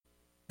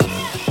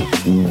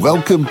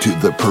Welcome to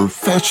the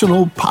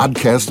Professional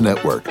Podcast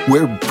Network,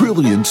 where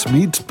brilliance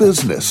meets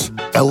business.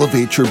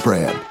 Elevate your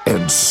brand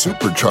and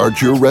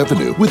supercharge your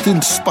revenue with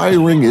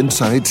inspiring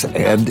insights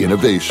and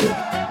innovation.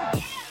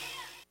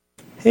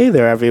 Hey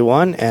there,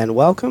 everyone, and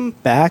welcome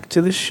back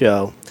to the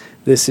show.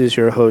 This is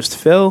your host,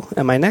 Phil,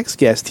 and my next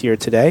guest here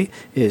today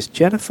is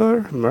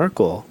Jennifer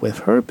Merkle with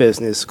her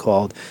business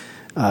called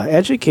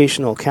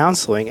Educational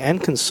Counseling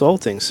and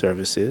Consulting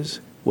Services,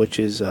 which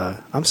is,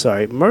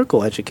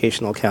 Merkle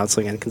Educational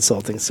Counseling and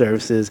Consulting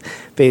Services,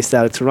 based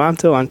out of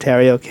Toronto,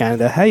 Ontario,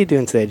 Canada. How are you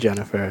doing today,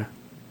 Jennifer?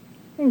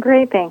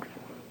 Great, thanks.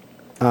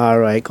 All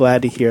right,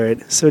 glad to hear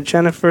it. So,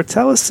 Jennifer,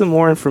 tell us some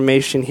more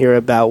information here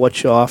about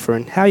what you offer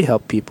and how you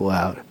help people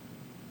out.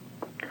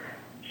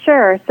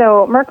 Sure.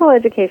 So Merkle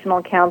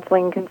Educational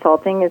Counseling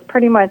Consulting is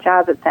pretty much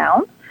as it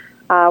sounds.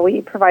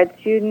 We provide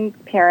students,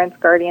 parents,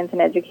 guardians,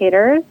 and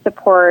educators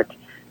support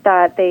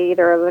that they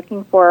either are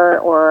looking for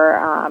or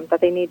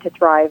that they need to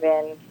thrive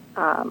in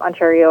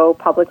Ontario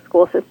public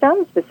school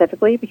system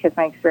specifically, because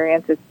my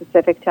experience is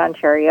specific to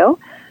Ontario.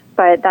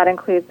 But that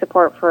includes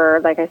support for,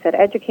 like I said,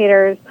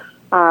 educators,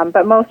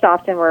 but most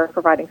often we're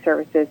providing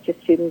services to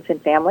students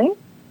and families.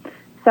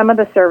 Some of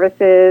the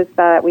services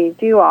that we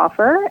do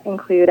offer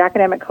include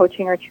academic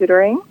coaching or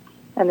tutoring,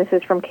 and this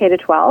is from K to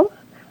 12,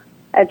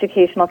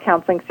 educational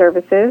counseling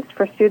services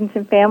for students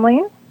and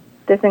families.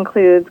 This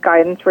includes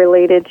guidance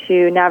related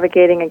to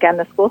navigating, again,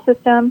 the school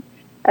system,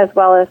 as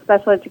well as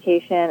special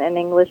education and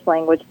English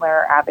language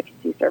learner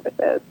advocacy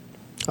services.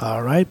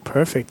 All right,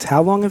 perfect.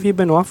 How long have you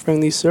been offering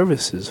these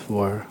services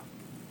for?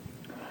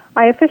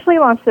 I officially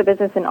launched the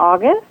business in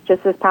August,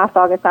 just this past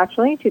August,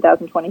 actually,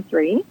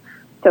 2023.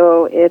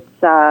 So it's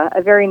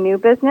a very new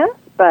business,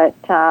 but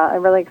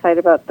I'm really excited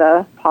about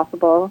the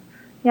possible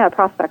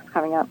prospects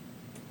coming up.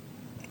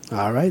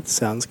 All right,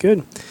 sounds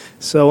good.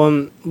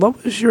 So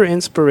what was your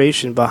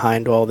inspiration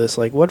behind all this?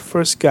 Like, what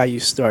first got you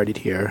started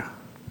here?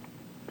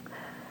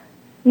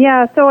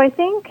 Yeah, so I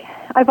think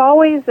I've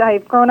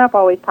grown up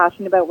always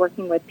passionate about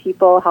working with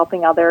people,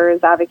 helping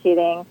others,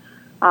 advocating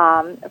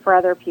for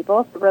other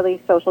people, so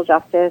really social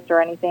justice or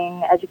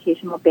anything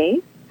educational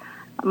based.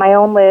 My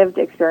own lived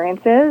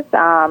experiences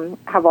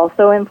have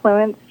also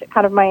influenced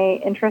kind of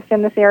my interest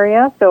in this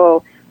area.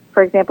 So,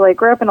 for example, I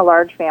grew up in a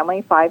large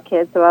family, 5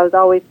 kids, so I was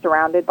always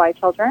surrounded by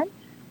children.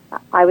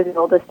 I was the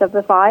oldest of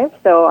the 5,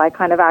 so I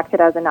kind of acted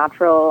as a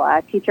natural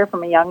teacher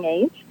from a young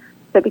age.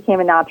 So it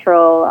became a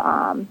natural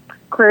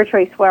career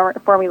choice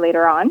for me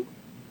later on,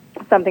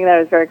 something that I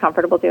was very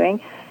comfortable doing.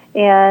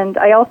 And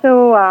I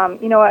also,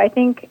 I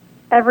think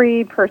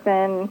every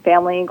person,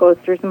 family goes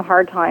through some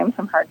hard times,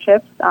 some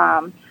hardships.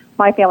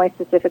 My family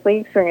specifically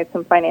experienced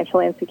some financial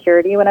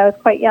insecurity when I was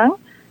quite young.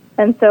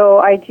 And so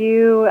I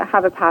do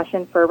have a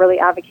passion for really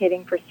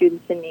advocating for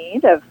students in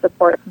need of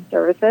support and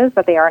services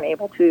that they aren't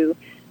able to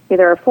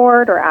either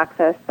afford or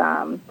access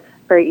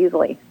very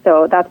easily.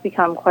 So that's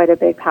become quite a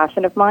big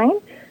passion of mine.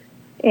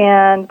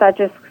 And that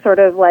just sort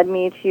of led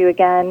me to,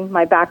 again,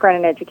 my background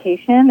in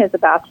education is a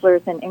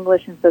bachelor's in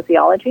English and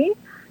sociology,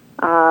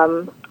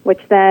 which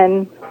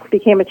then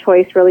became a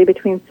choice really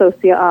between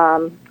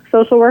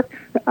social work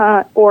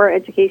or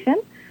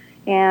education,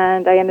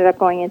 and I ended up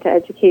going into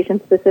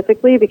education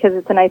specifically because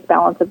it's a nice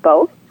balance of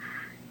both,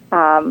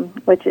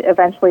 which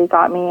eventually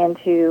got me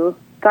into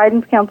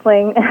guidance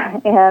counseling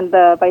and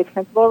the vice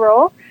principal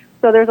role.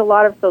 So there's a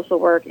lot of social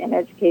work in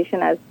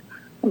education, as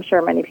I'm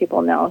sure many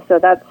people know. So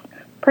that's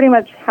pretty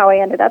much how I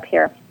ended up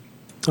here.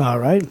 All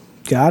right.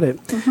 Got it.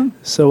 Mm-hmm.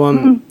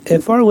 So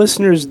if our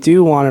listeners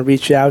do want to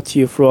reach out to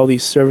you for all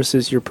these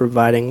services you're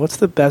providing, what's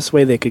the best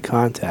way they could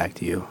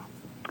contact you?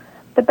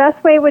 The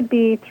best way would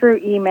be through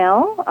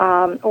email,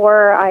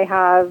 or I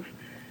have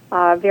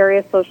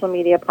various social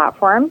media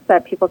platforms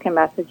that people can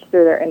message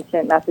through their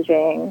instant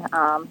messaging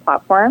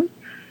platforms.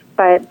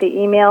 But the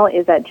email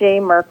is at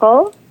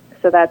jmerkle,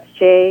 so that's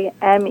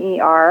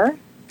JMERKLE,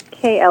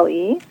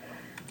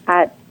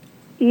 at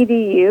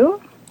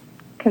edu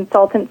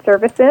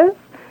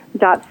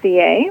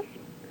consultantservices.ca.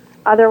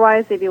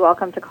 Otherwise, they'd be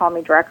welcome to call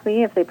me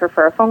directly if they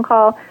prefer a phone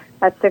call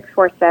at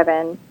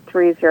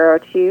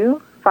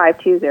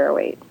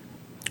 647-302-5208.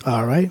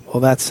 All right.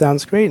 Well, that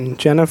sounds great. And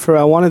Jennifer,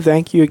 I want to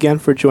thank you again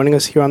for joining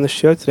us here on the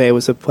show today. It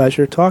was a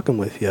pleasure talking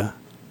with you.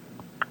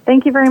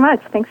 Thank you very much.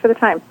 Thanks for the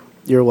time.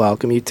 You're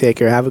welcome. You take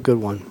care. Have a good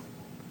one.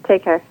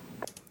 Take care.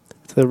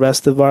 To the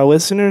rest of our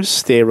listeners,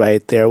 stay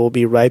right there. We'll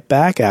be right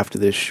back after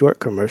this short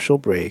commercial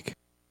break.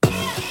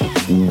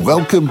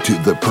 Welcome to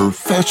the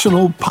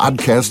Professional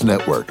Podcast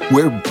Network,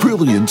 where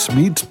brilliance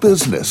meets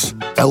business.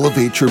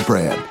 Elevate your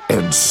brand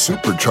and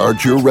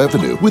supercharge your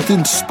revenue with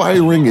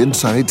inspiring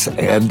insights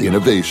and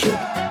innovation.